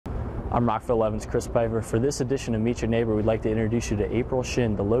I'm Rockville 11's Chris Piper. For this edition of Meet Your Neighbor, we'd like to introduce you to April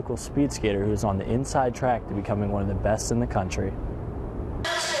Shin, the local speed skater who is on the inside track to becoming one of the best in the country.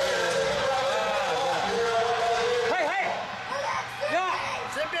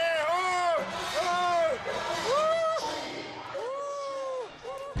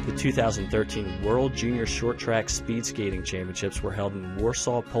 The 2013 World Junior Short Track Speed Skating Championships were held in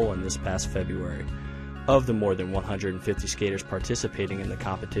Warsaw, Poland this past February. Of the more than 150 skaters participating in the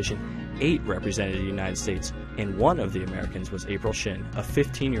competition, 8 represented the United States, and one of the Americans was April Shin, a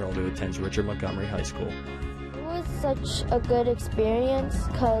 15-year-old who attends Richard Montgomery High School. It was such a good experience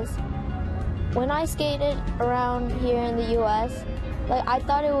because when I skated around here in the U.S., I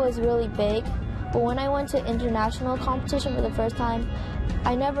thought it was really big, but when I went to international competition for the first time,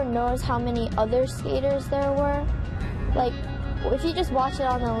 I never noticed how many other skaters there were. If you just watch it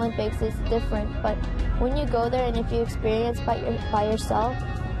on the Olympics, it's different, but when you go there and if you experience by yourself,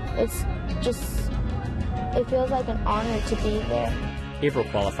 it feels like an honor to be there. April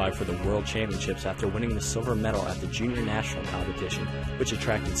qualified for the World Championships after winning the silver medal at the Junior National Competition, which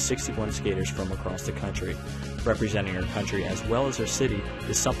attracted 61 skaters from across the country. Representing her country as well as her city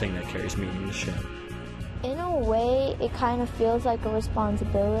is something that carries meaning to Shin. In a way, it kind of feels like a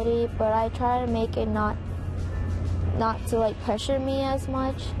responsibility, but I try to make it not to pressure me as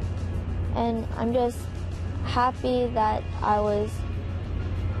much, and I'm just happy that I was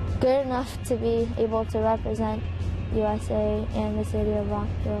good enough to be able to represent USA and the city of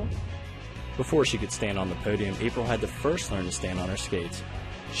Rockville. Before she could stand on the podium, April had to first learn to stand on her skates.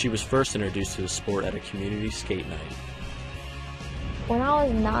 She was first introduced to the sport at a community skate night. When I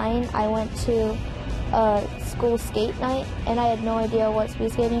was 9, I went to a school skate night, and I had no idea what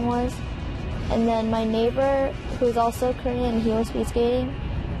speed skating was. And then my neighbor, who's also Korean, he was speed skating.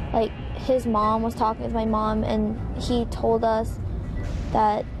 His mom was talking with my mom, and he told us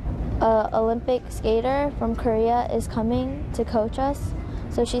that an Olympic skater from Korea is coming to coach us.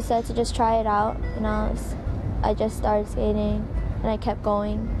 So she said to just try it out, and I just started skating, and I kept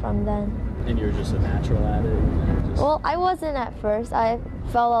going from then. And you were just a natural at it? Well, I wasn't at first. I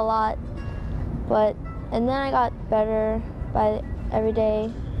fell a lot, and then I got better by every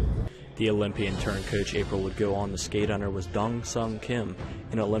day. The Olympian turned coach April would go on to skate under was Dong Sung Kim,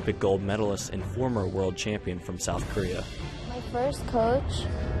 an Olympic gold medalist and former world champion from South Korea. My first coach,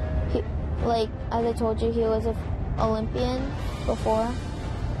 as I told you, he was an Olympian before.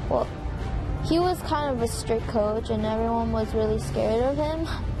 Well, he was kind of a strict coach, and everyone was really scared of him.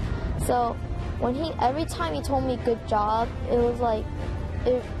 So every time he told me good job,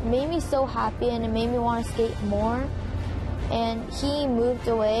 it made me so happy, and it made me want to skate more. And he moved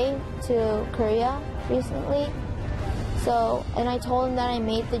away to Korea recently. And I told him that I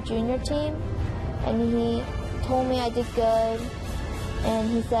made the junior team, and he told me I did good. And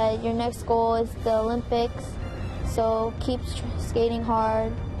he said, your next goal is the Olympics, so keep skating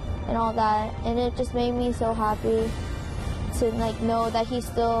hard and all that. And it just made me so happy to know that he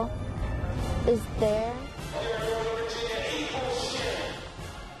still is there.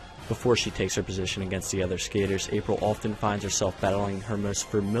 Before she takes her position against the other skaters, April often finds herself battling her most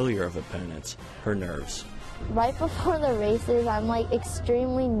familiar of opponents, her nerves. Right before the races, I'm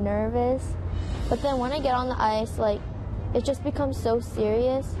extremely nervous, but then when I get on the ice, it just becomes so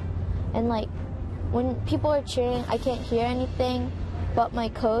serious, and when people are cheering, I can't hear anything but my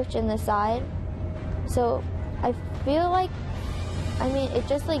coach and the side, so I feel it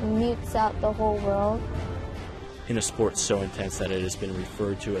just mutes out the whole world. In a sport so intense that it has been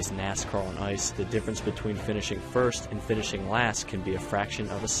referred to as NASCAR on ice, the difference between finishing first and finishing last can be a fraction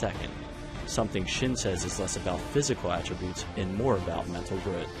of a second. Something Shin says is less about physical attributes and more about mental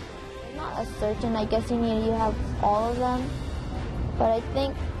grit. I'm not a surgeon. I guess you have all of them, but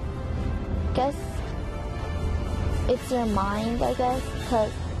I guess it's your mind, I guess,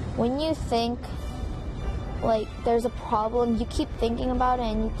 because when you think there's a problem, you keep thinking about it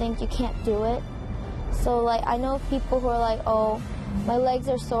and you think you can't do it. So I know people who are oh, my legs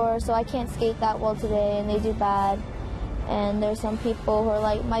are sore, so I can't skate that well today, and they do bad. And there's some people who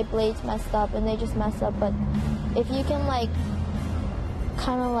are my blade's messed up, and they just mess up. But if you can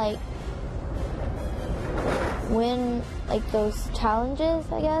win those challenges,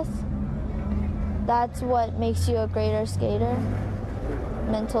 I guess, that's what makes you a greater skater.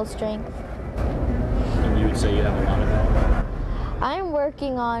 Mental strength. And you would say you have a lot of that? I'm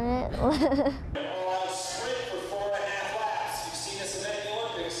working on it.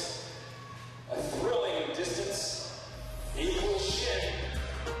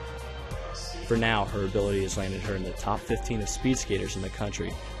 For now, her ability has landed her in the top 15 of speed skaters in the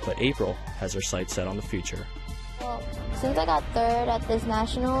country, but April has her sights set on the future. Well, since I got third at this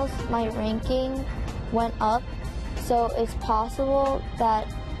nationals, my ranking went up. So it's possible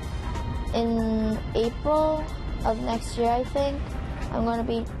that in April of next year, I think, I'm going to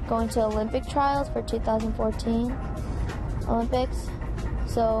be going to Olympic trials for 2014 Olympics.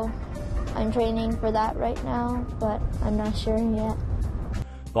 So I'm training for that right now, but I'm not sure yet.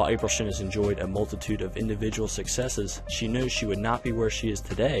 While April Shin has enjoyed a multitude of individual successes, she knows she would not be where she is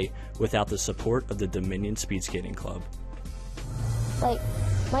today without the support of the Dominion Speed Skating Club. Like,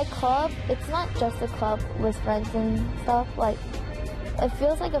 my club, it's not just a club with friends and stuff. Like, it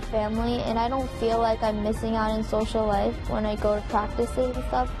feels like a family, and I don't feel like I'm missing out in social life when I go to practices and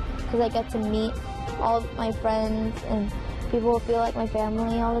stuff, because I get to meet all of my friends, and people feel like my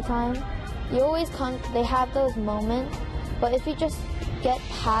family all the time. You always they have those moments, but if you just get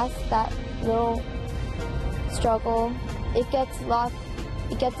past that little struggle, it gets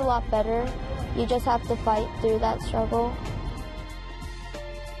a lot better. You just have to fight through that struggle.